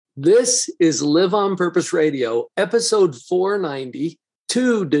This is Live on Purpose Radio, episode 490,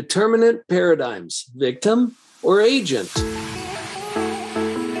 Two Determinate Paradigms, Victim or Agent.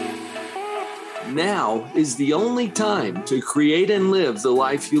 Now is the only time to create and live the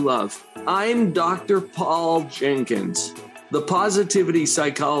life you love. I'm Dr. Paul Jenkins, the positivity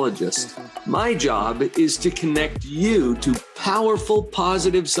psychologist. My job is to connect you to powerful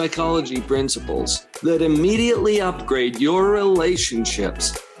positive psychology principles that immediately upgrade your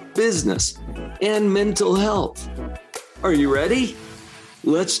relationships, business, and mental health. Are you ready?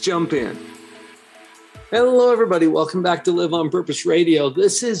 Let's jump in. Hello, everybody. Welcome back to Live on Purpose Radio.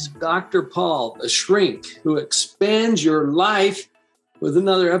 This is Dr. Paul, the shrink who expands your life with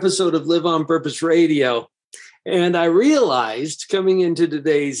another episode of Live on Purpose Radio. And I realized coming into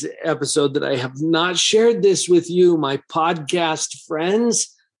today's episode that I have not shared this with you, my podcast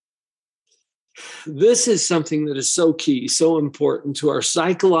friends. This is something that is so key, so important to our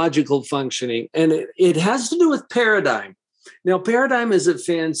psychological functioning, and it has to do with paradigm. Now, paradigm is a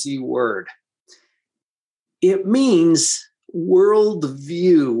fancy word. It means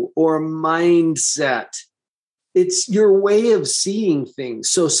worldview or mindset. It's your way of seeing things.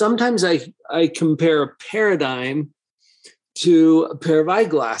 So sometimes I compare a paradigm to a pair of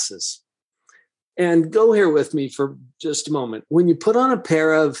eyeglasses. And go here with me for just a moment. When you put on a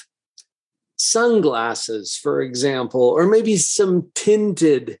pair of sunglasses, for example, or maybe some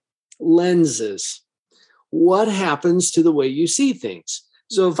tinted lenses, what happens to the way you see things?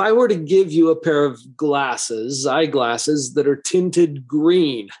 So if I were to give you a pair of eyeglasses that are tinted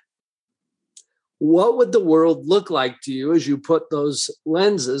green, what would the world look like to you as you put those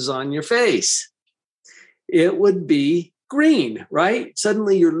lenses on your face? It would be green, right?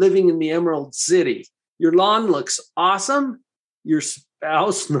 Suddenly you're living in the Emerald City. Your lawn looks awesome. Your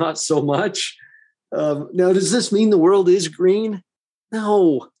spouse, not so much. Now, does this mean the world is green?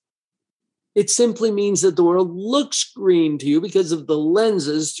 No. It simply means that the world looks green to you because of the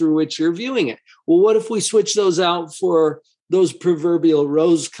lenses through which you're viewing it. Well, what if we switch those out for those proverbial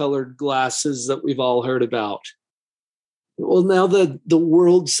rose-colored glasses that we've all heard about? Well, now the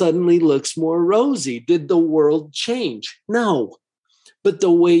world suddenly looks more rosy. Did the world change? No. But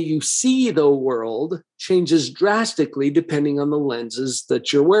the way you see the world changes drastically depending on the lenses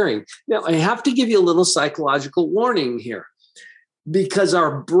that you're wearing. Now, I have to give you a little psychological warning here, because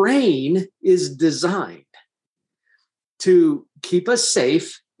our brain is designed to keep us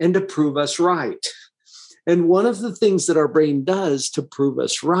safe and to prove us right. And one of the things that our brain does to prove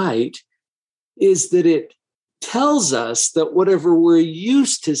us right is that it tells us that whatever we're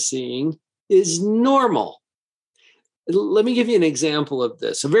used to seeing is normal. Let me give you an example of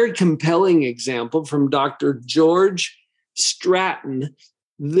this, a very compelling example from Dr. George Stratton.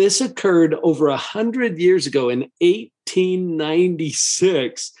 This occurred over 100 years ago in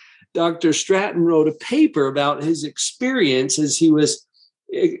 1896. Dr. Stratton wrote a paper about his experience as he was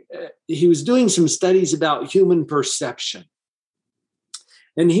doing some studies about human perception.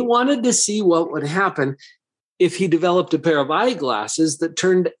 And he wanted to see what would happen if he developed a pair of eyeglasses that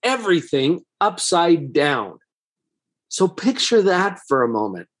turned everything upside down. So picture that for a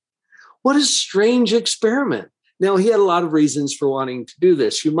moment. What a strange experiment. Now, he had a lot of reasons for wanting to do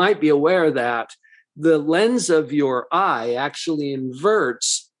this. You might be aware that the lens of your eye actually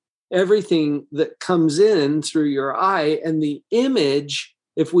inverts everything that comes in through your eye, and the image,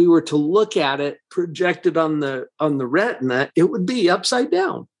 if we were to look at it projected on the retina, it would be upside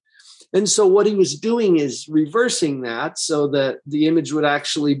down. And so what he was doing is reversing that so that the image would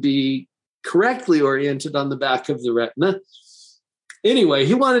actually be correctly oriented on the back of the retina. Anyway,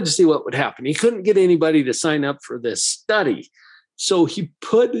 he wanted to see what would happen. He couldn't get anybody to sign up for this study. So he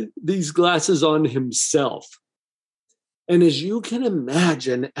put these glasses on himself. And as you can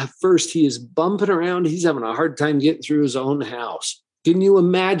imagine, at first he is bumping around. He's having a hard time getting through his own house. Can you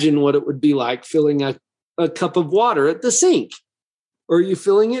imagine what it would be like filling a cup of water at the sink? Or are you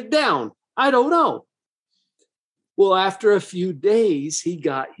filling it down? I don't know. Well, after a few days, he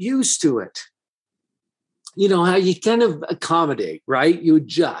got used to it. You know how you kind of accommodate, right? You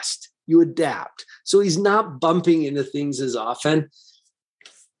adjust, you adapt. So he's not bumping into things as often.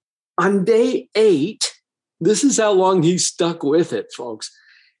 On day 8, this is how long he stuck with it, folks.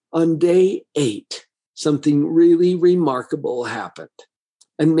 On day 8, something really remarkable happened.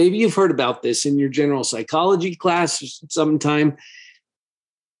 And maybe you've heard about this in your general psychology class sometime.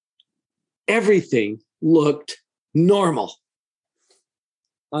 Everything looked normal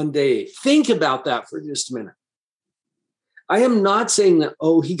on day 8. Think about that for just a minute. I am not saying that,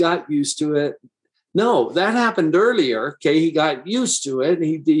 he got used to it. No, that happened earlier. Okay, he got used to it.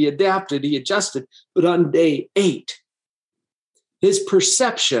 He adapted, he adjusted. But on day 8, his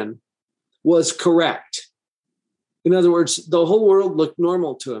perception was correct. In other words, the whole world looked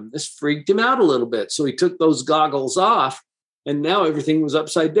normal to him. This freaked him out a little bit. So he took those goggles off, and now everything was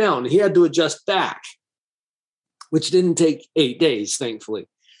upside down. He had to adjust back, which didn't take 8 days, thankfully.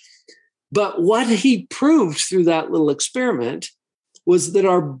 But what he proved through that little experiment was that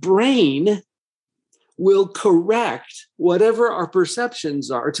our brain will correct whatever our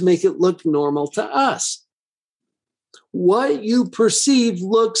perceptions are to make it look normal to us. What you perceive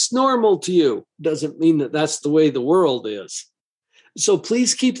looks normal to you. Doesn't mean that that's the way the world is. So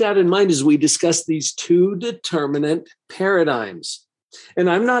please keep that in mind as we discuss these two determinant paradigms. And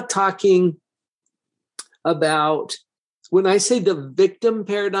I'm not talking about, when I say the victim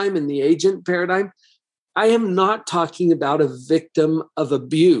paradigm and the agent paradigm, I am not talking about a victim of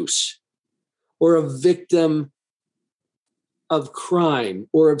abuse or a victim of crime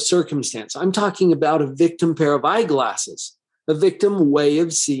or of circumstance. I'm talking about a victim pair of eyeglasses, a victim way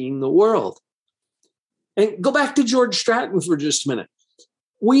of seeing the world. And go back to George Stratton for just a minute.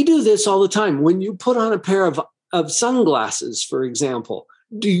 We do this all the time. When you put on a pair of sunglasses, for example,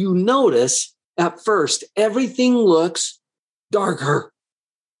 do you notice at first everything looks darker,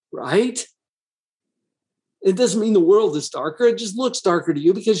 right? It doesn't mean the world is darker. It just looks darker to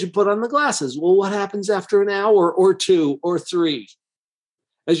you because you put on the glasses. Well, what happens after an hour or 2 or 3?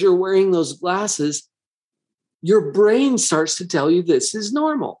 As you're wearing those glasses, your brain starts to tell you this is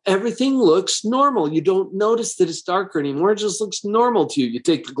normal. Everything looks normal. You don't notice that it's darker anymore. It just looks normal to you. You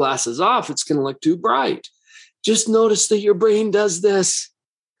take the glasses off, it's going to look too bright. Just notice that your brain does this.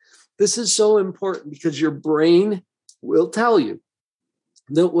 This is so important because your brain will tell you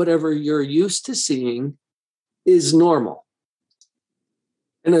that whatever you're used to seeing is normal.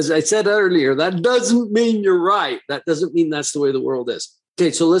 And as I said earlier, that doesn't mean you're right. That doesn't mean that's the way the world is. Okay,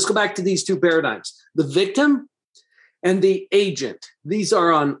 so let's go back to these two paradigms. The victim and the agent. These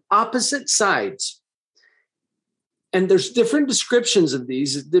are on opposite sides. And there's different descriptions of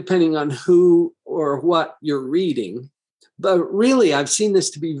these depending on who or what you're reading. But really, I've seen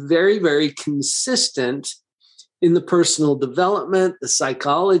this to be very, very consistent in the personal development, the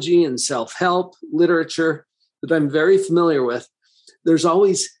psychology, and self-help literature that I'm very familiar with. There's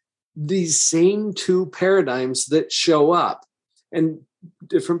always these same two paradigms that show up, and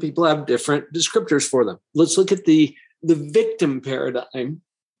different people have different descriptors for them. Let's look at the victim paradigm.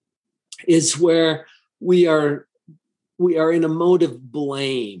 Is where we are in a mode of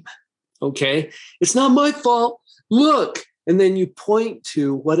blame. Okay, it's not my fault. Look, and then you point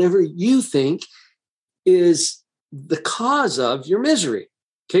to whatever you think is the cause of your misery.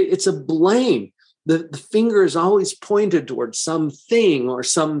 Okay, it's a blame. The finger is always pointed towards something or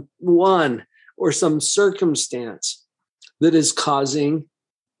someone or some circumstance that is causing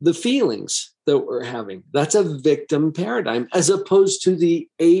the feelings that we're having. That's a victim paradigm, as opposed to the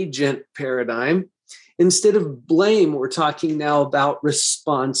agent paradigm. Instead of blame, we're talking now about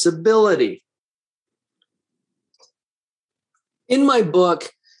responsibility. In my book,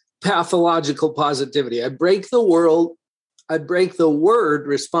 Pathological Positivity, I break the word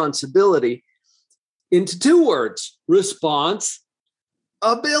responsibility into 2 words: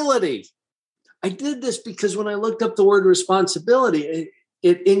 response-ability. I did this because when I looked up the word responsibility,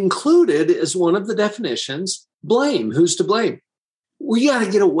 it included as one of the definitions, blame. Who's to blame? We got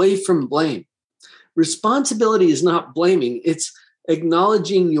to get away from blame. Responsibility is not blaming. It's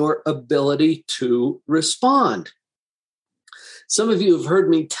acknowledging your ability to respond. Some of you have heard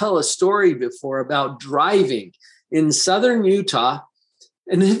me tell a story before about driving in southern Utah.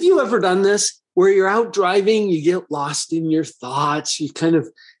 And have you ever done this? Where you're out driving, you get lost in your thoughts.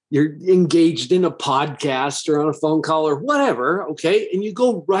 You're engaged in a podcast or on a phone call or whatever, okay? And you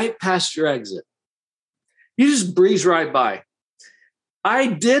go right past your exit. You just breeze right by. I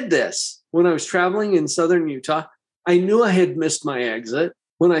did this when I was traveling in southern Utah. I knew I had missed my exit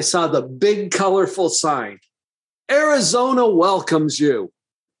when I saw the big colorful sign, Arizona welcomes you.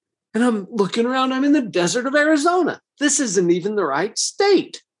 And I'm looking around, I'm in the desert of Arizona. This isn't even the right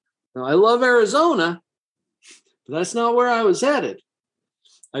state. Now, I love Arizona, but that's not where I was headed.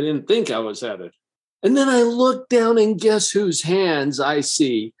 I didn't think I was headed. And then I look down and guess whose hands I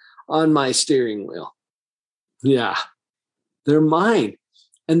see on my steering wheel? Yeah, they're mine.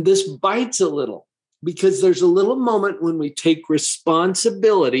 And this bites a little because there's a little moment when we take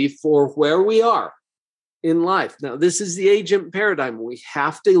responsibility for where we are in life. Now, this is the agent paradigm. We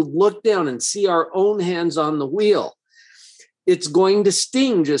have to look down and see our own hands on the wheel. It's going to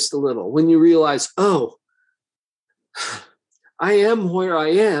sting just a little when you realize, oh, I am where I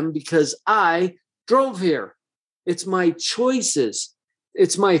am because I drove here. It's my choices.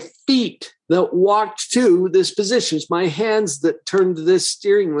 It's my feet that walked to this position. It's my hands that turned this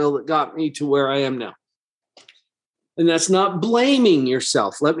steering wheel that got me to where I am now. And that's not blaming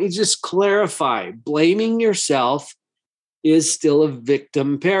yourself. Let me just clarify. Blaming yourself is still a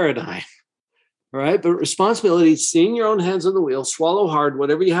victim paradigm. All right. But responsibility is seeing your own hands on the wheel, swallow hard,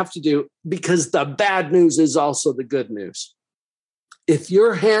 whatever you have to do, because the bad news is also the good news. If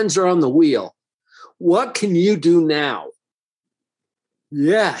your hands are on the wheel, what can you do now?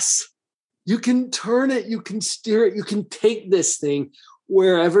 Yes, you can turn it, you can steer it, you can take this thing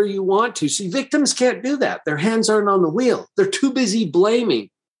wherever you want to. See, victims can't do that. Their hands aren't on the wheel. They're too busy blaming.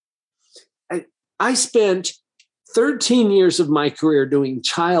 I spent 13 years of my career doing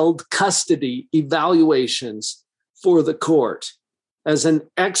child custody evaluations for the court as an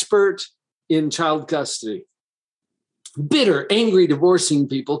expert in child custody. Bitter, angry, divorcing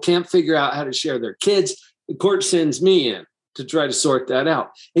people can't figure out how to share their kids. The court sends me in to try to sort that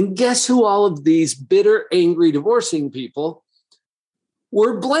out. And guess who all of these bitter, angry, divorcing people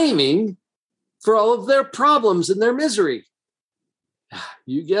were blaming for all of their problems and their misery?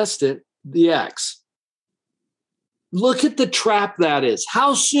 You guessed it, the ex. Look at the trap that is.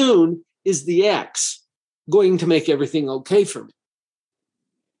 How soon is the ex going to make everything okay for me?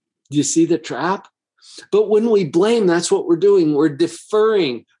 Do you see the trap? But when we blame, that's what we're doing. We're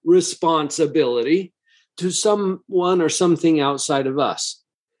deferring responsibility to someone or something outside of us.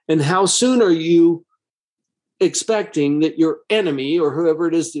 And how soon are you expecting that your enemy or whoever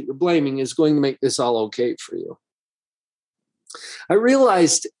it is that you're blaming is going to make this all okay for you? I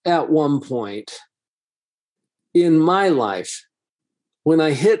realized at one point in my life, when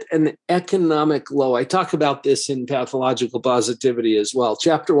I hit an economic low, I talk about this in Pathological Positivity as well.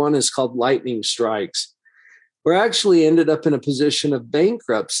 Chapter 1 is called Lightning Strikes, where I actually ended up in a position of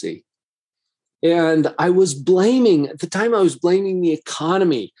bankruptcy. And I was blaming, at the time, I was blaming the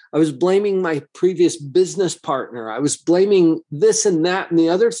economy. I was blaming my previous business partner. I was blaming this and that and the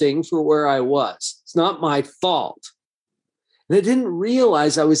other thing for where I was. It's not my fault. And I didn't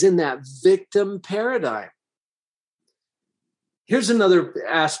realize I was in that victim paradigm. Here's another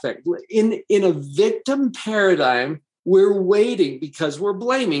aspect. In a victim paradigm, we're waiting because we're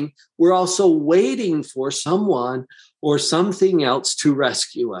blaming. We're also waiting for someone or something else to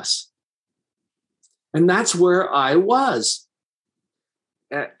rescue us. And that's where I was.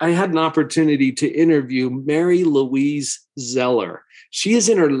 I had an opportunity to interview Mary Louise Zeller. She is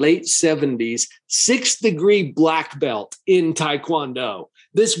in her late 70s, 6th-degree black belt in Taekwondo.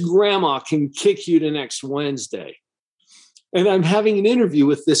 This grandma can kick you to next Wednesday. And I'm having an interview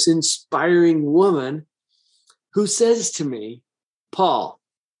with this inspiring woman who says to me, Paul,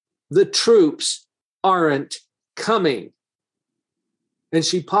 the troops aren't coming. And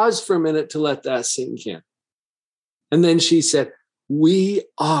she paused for a minute to let that sink in. And then she said, we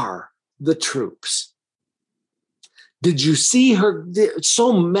are the troops. Did you see her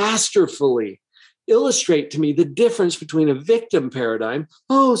so masterfully illustrate to me the difference between a victim paradigm,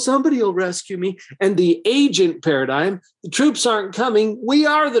 oh, somebody will rescue me, and the agent paradigm, the troops aren't coming, we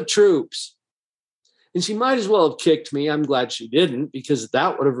are the troops. And she might as well have kicked me. I'm glad she didn't, because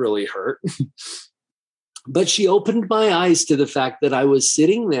that would have really hurt. But she opened my eyes to the fact that I was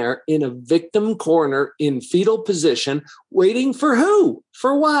sitting there in a victim corner in fetal position, waiting for who?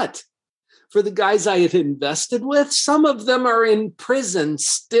 For what? For the guys I had invested with? Some of them are in prison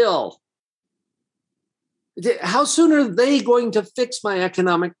still. How soon are they going to fix my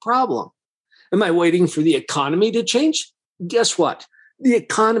economic problem? Am I waiting for the economy to change? Guess what? The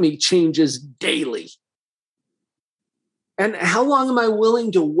economy changes daily. And how long am I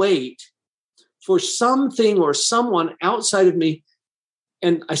willing to wait for something or someone outside of me?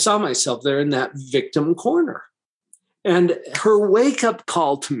 And I saw myself there in that victim corner. And her wake-up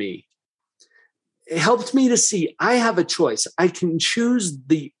call to me helped me to see I have a choice. I can choose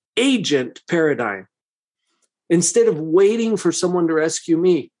the agent paradigm. Instead of waiting for someone to rescue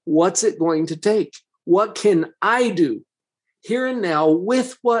me, what's it going to take? What can I do here and now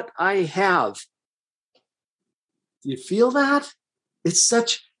with what I have? Do you feel that? It's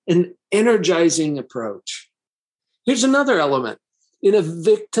such an energizing approach. Here's another element. In a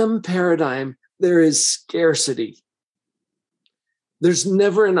victim paradigm, there is scarcity. There's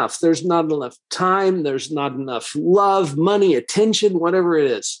never enough. There's not enough time. There's not enough love, money, attention, whatever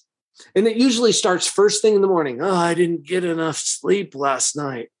it is. And it usually starts first thing in the morning. Oh, I didn't get enough sleep last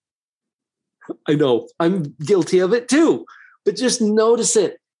night. I know, I'm guilty of it too. But just notice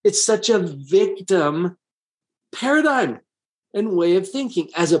it. It's such a victim paradigm and way of thinking,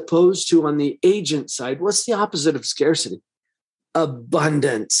 as opposed to on the agent side. What's the opposite of scarcity?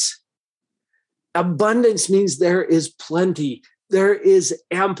 Abundance. Abundance means there is plenty. There is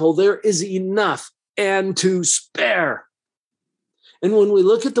ample, there is enough, and to spare. And when we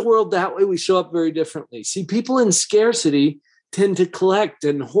look at the world that way, we show up very differently. See, people in scarcity tend to collect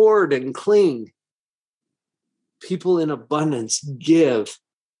and hoard and cling. People in abundance give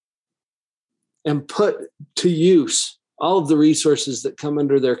and put to use all of the resources that come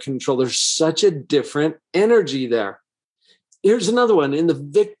under their control. There's such a different energy there. Here's another one. In the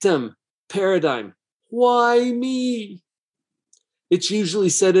victim paradigm, why me? It's usually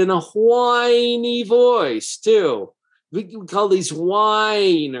said in a whiny voice, too. We call these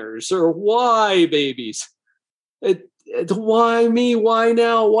whiners or why babies. Why me? Why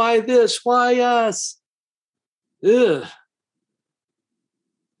now? Why this? Why us? Ugh.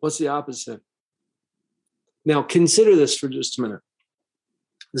 What's the opposite? Now, consider this for just a minute.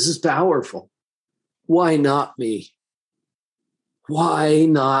 This is powerful. Why not me? Why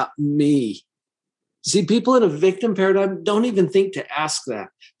not me? See, people in a victim paradigm don't even think to ask that.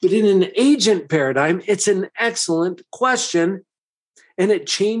 But in an agent paradigm, it's an excellent question, and it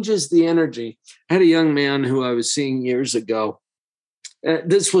changes the energy. I had a young man who I was seeing years ago.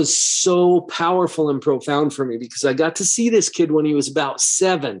 This was so powerful and profound for me because I got to see this kid when he was about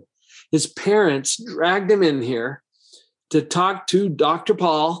 7. His parents dragged him in here to talk to Dr.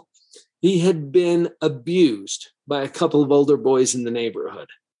 Paul. He had been abused by a couple of older boys in the neighborhood.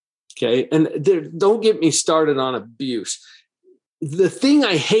 Okay. And don't get me started on abuse. The thing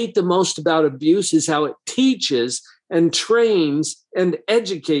I hate the most about abuse is how it teaches and trains and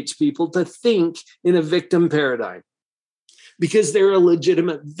educates people to think in a victim paradigm because they're a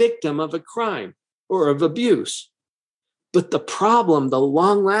legitimate victim of a crime or of abuse. But the problem, the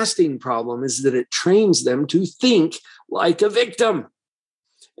long-lasting problem, is that it trains them to think like a victim.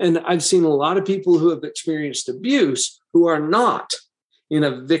 And I've seen a lot of people who have experienced abuse who are not in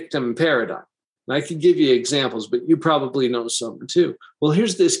a victim paradigm. And I could give you examples, but you probably know some too. Well,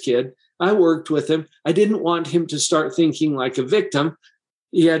 here's this kid. I worked with him. I didn't want him to start thinking like a victim.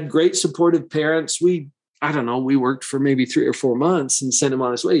 He had great supportive parents. We worked for maybe 3 or 4 months and sent him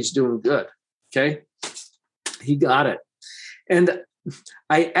on his way. He's doing good. Okay. He got it. And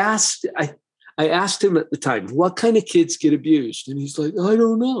I asked him at the time, what kind of kids get abused? And he's like, I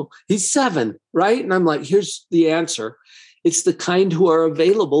don't know. He's 7, right? And I'm like, here's the answer. It's the kind who are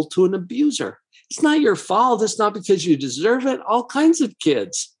available to an abuser. It's not your fault. It's not because you deserve it. All kinds of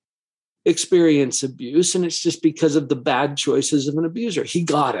kids experience abuse, and it's just because of the bad choices of an abuser. He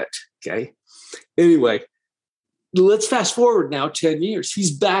got it, okay? Anyway, let's fast forward now 10 years.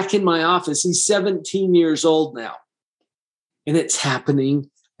 He's back in my office. He's 17 years old now. And it's happening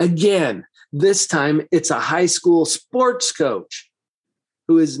again. This time, it's a high school sports coach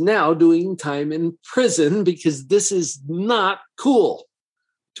who is now doing time in prison because this is not cool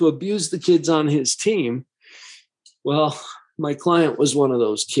to abuse the kids on his team. Well, my client was one of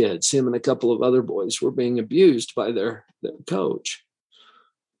those kids. Him and a couple of other boys were being abused by their coach.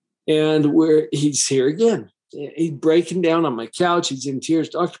 And he's here again. He's breaking down on my couch. He's in tears.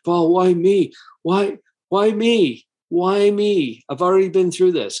 Dr. Paul, why me? Why me? Why me? I've already been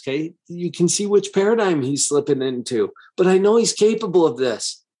through this, okay? You can see which paradigm he's slipping into, but I know he's capable of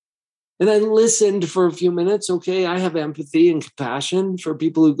this. And I listened for a few minutes, okay? I have empathy and compassion for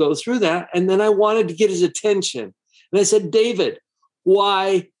people who go through that. And then I wanted to get his attention. And I said, David,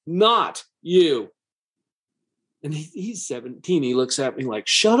 why not you? And he's 17. He looks at me like,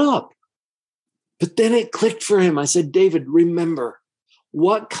 shut up. But then it clicked for him. I said, David, remember,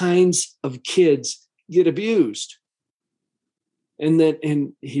 what kinds of kids get abused?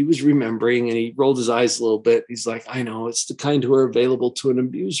 And he was remembering, and he rolled his eyes a little bit. He's like, I know, it's the kind who are available to an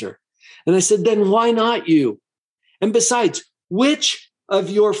abuser. And I said, then why not you? And besides, which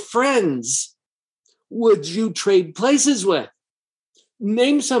of your friends would you trade places with?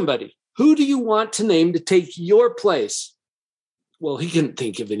 Name somebody. Who do you want to name to take your place? Well, he couldn't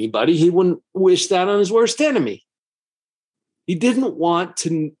think of anybody. He wouldn't wish that on his worst enemy. He didn't want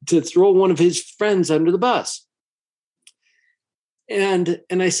to throw one of his friends under the bus. And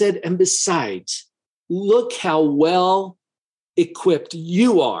I said, and besides, look how well equipped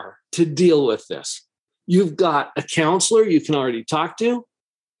you are to deal with this. You've got a counselor you can already talk to.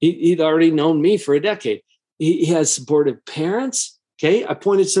 He'd already known me for a decade. He has supportive parents. Okay, I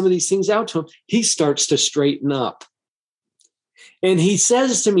pointed some of these things out to him. He starts to straighten up. And he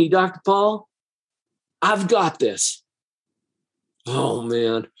says to me, Dr. Paul, I've got this. Oh,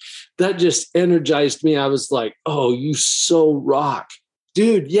 man, that just energized me. I was like, oh, you so rock.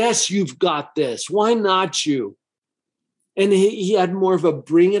 Dude, yes, you've got this. Why not you? And he had more of a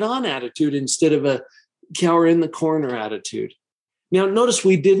bring it on attitude instead of a cower in the corner attitude. Now, notice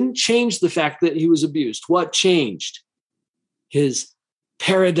we didn't change the fact that he was abused. What changed? his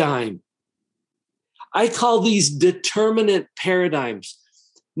paradigm. I call these determinate paradigms,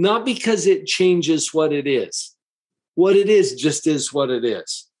 not because it changes what it is. What it is just is what it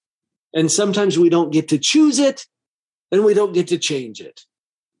is. And sometimes we don't get to choose it and we don't get to change it,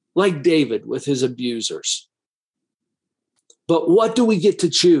 like David with his abusers. But what do we get to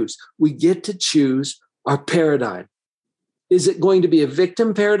choose? We get to choose our paradigm. Is it going to be a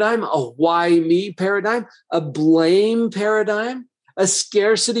victim paradigm, a why me paradigm, a blame paradigm, a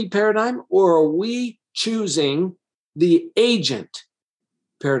scarcity paradigm, or are we choosing the agent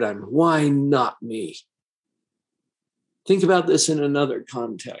paradigm? Why not me? Think about this in another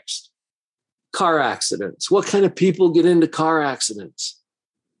context. Car accidents. What kind of people get into car accidents?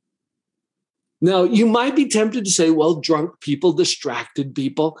 Now, you might be tempted to say, well, drunk people, distracted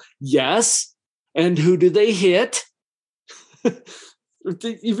people. Yes. And who do they hit?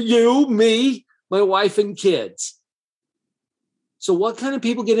 You, me, my wife, and kids. So what kind of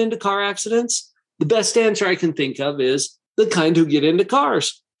people get into car accidents? The best answer I can think of is the kind who get into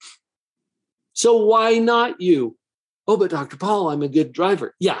cars. So why not you? Oh, but Dr. Paul, I'm a good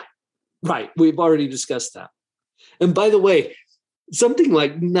driver. Yeah, right. We've already discussed that. And by the way, something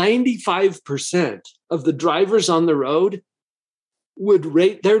like 95% of the drivers on the road would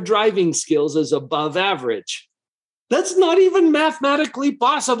rate their driving skills as above average. That's not even mathematically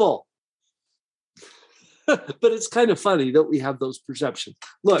possible. But it's kind of funny that we have those perceptions.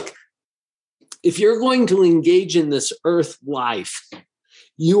 Look, if you're going to engage in this earth life,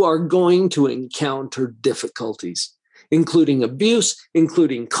 you are going to encounter difficulties, including abuse,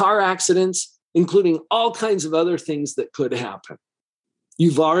 including car accidents, including all kinds of other things that could happen.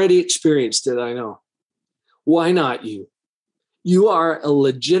 You've already experienced it, I know. Why not you? You are a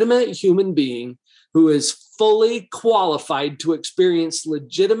legitimate human being who is fully qualified to experience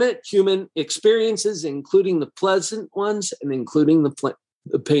legitimate human experiences, including the pleasant ones and including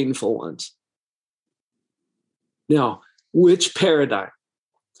the painful ones. Now, which paradigm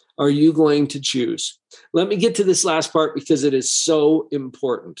are you going to choose? Let me get to this last part because it is so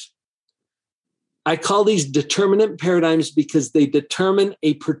important. I call these determinant paradigms because they determine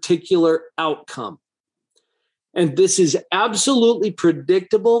a particular outcome. And this is absolutely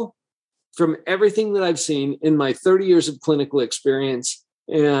predictable from everything that I've seen in my 30 years of clinical experience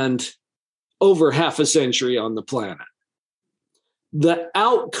and over half a century on the planet. The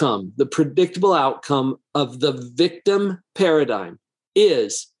outcome, the predictable outcome of the victim paradigm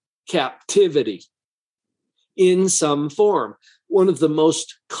is captivity in some form. One of the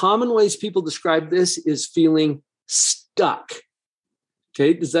most common ways people describe this is feeling stuck.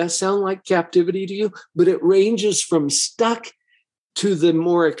 Okay, does that sound like captivity to you? But it ranges from stuck to the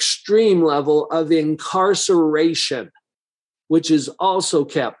more extreme level of incarceration, which is also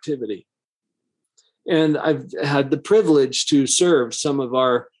captivity. And I've had the privilege to serve some of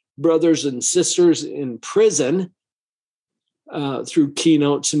our brothers and sisters in prison through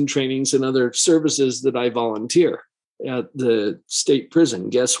keynotes and trainings and other services that I volunteer at the state prison.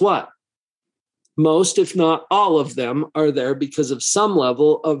 Guess what? Most, if not all of them, are there because of some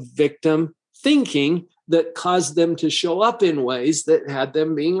level of victim thinking that caused them to show up in ways that had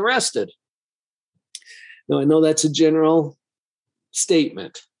them being arrested. Now, I know that's a general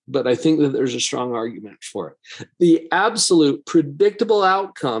statement, but I think that there's a strong argument for it. The absolute predictable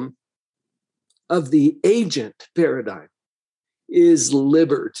outcome of the agent paradigm is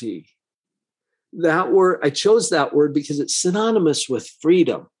liberty. That word, I chose that word because it's synonymous with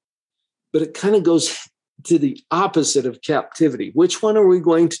freedom, but it kind of goes to the opposite of captivity. Which one are we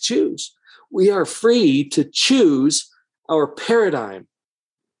going to choose? We are free to choose our paradigm.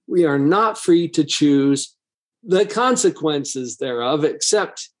 We are not free to choose the consequences thereof,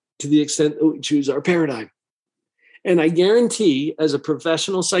 except to the extent that we choose our paradigm. And I guarantee, as a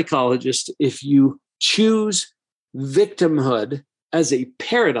professional psychologist, if you choose victimhood as a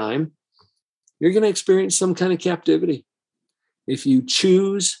paradigm, you're going to experience some kind of captivity. If you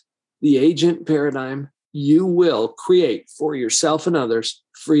choose the agent paradigm, you will create for yourself and others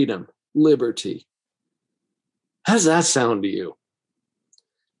freedom, liberty. How does that sound to you?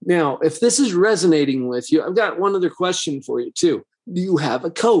 Now, if this is resonating with you, I've got one other question for you too. Do you have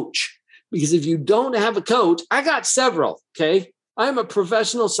a coach? Because if you don't have a coach, I got several, okay? I'm a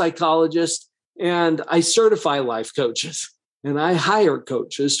professional psychologist and I certify life coaches and I hire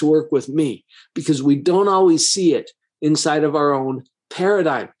coaches to work with me because we don't always see it inside of our own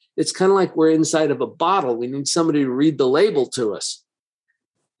paradigm. It's kind of like we're inside of a bottle. We need somebody to read the label to us.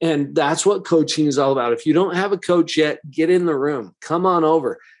 And that's what coaching is all about. If you don't have a coach yet, get in the room. Come on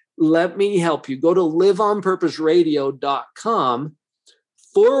over. Let me help you. Go to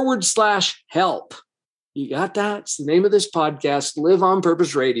liveonpurposeradio.com/help. You got that? It's the name of this podcast, Live on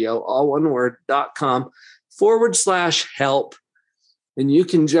Purpose Radio, all one word, .com/help. And you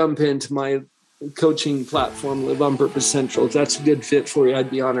can jump into my coaching platform, Live on Purpose Central. If that's a good fit for you,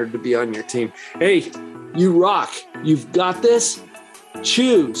 I'd be honored to be on your team. Hey, you rock. You've got this.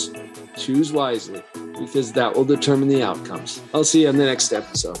 Choose wisely, because that will determine the outcomes. I'll see you on the next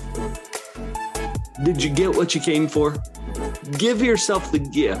episode. Did you get what you came for? Give yourself the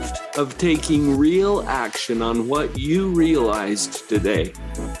gift of taking real action on what you realized today.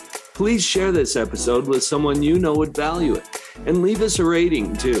 Please share this episode with someone you know would value it, and leave us a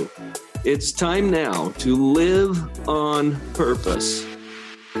rating too. It's time now to live on purpose.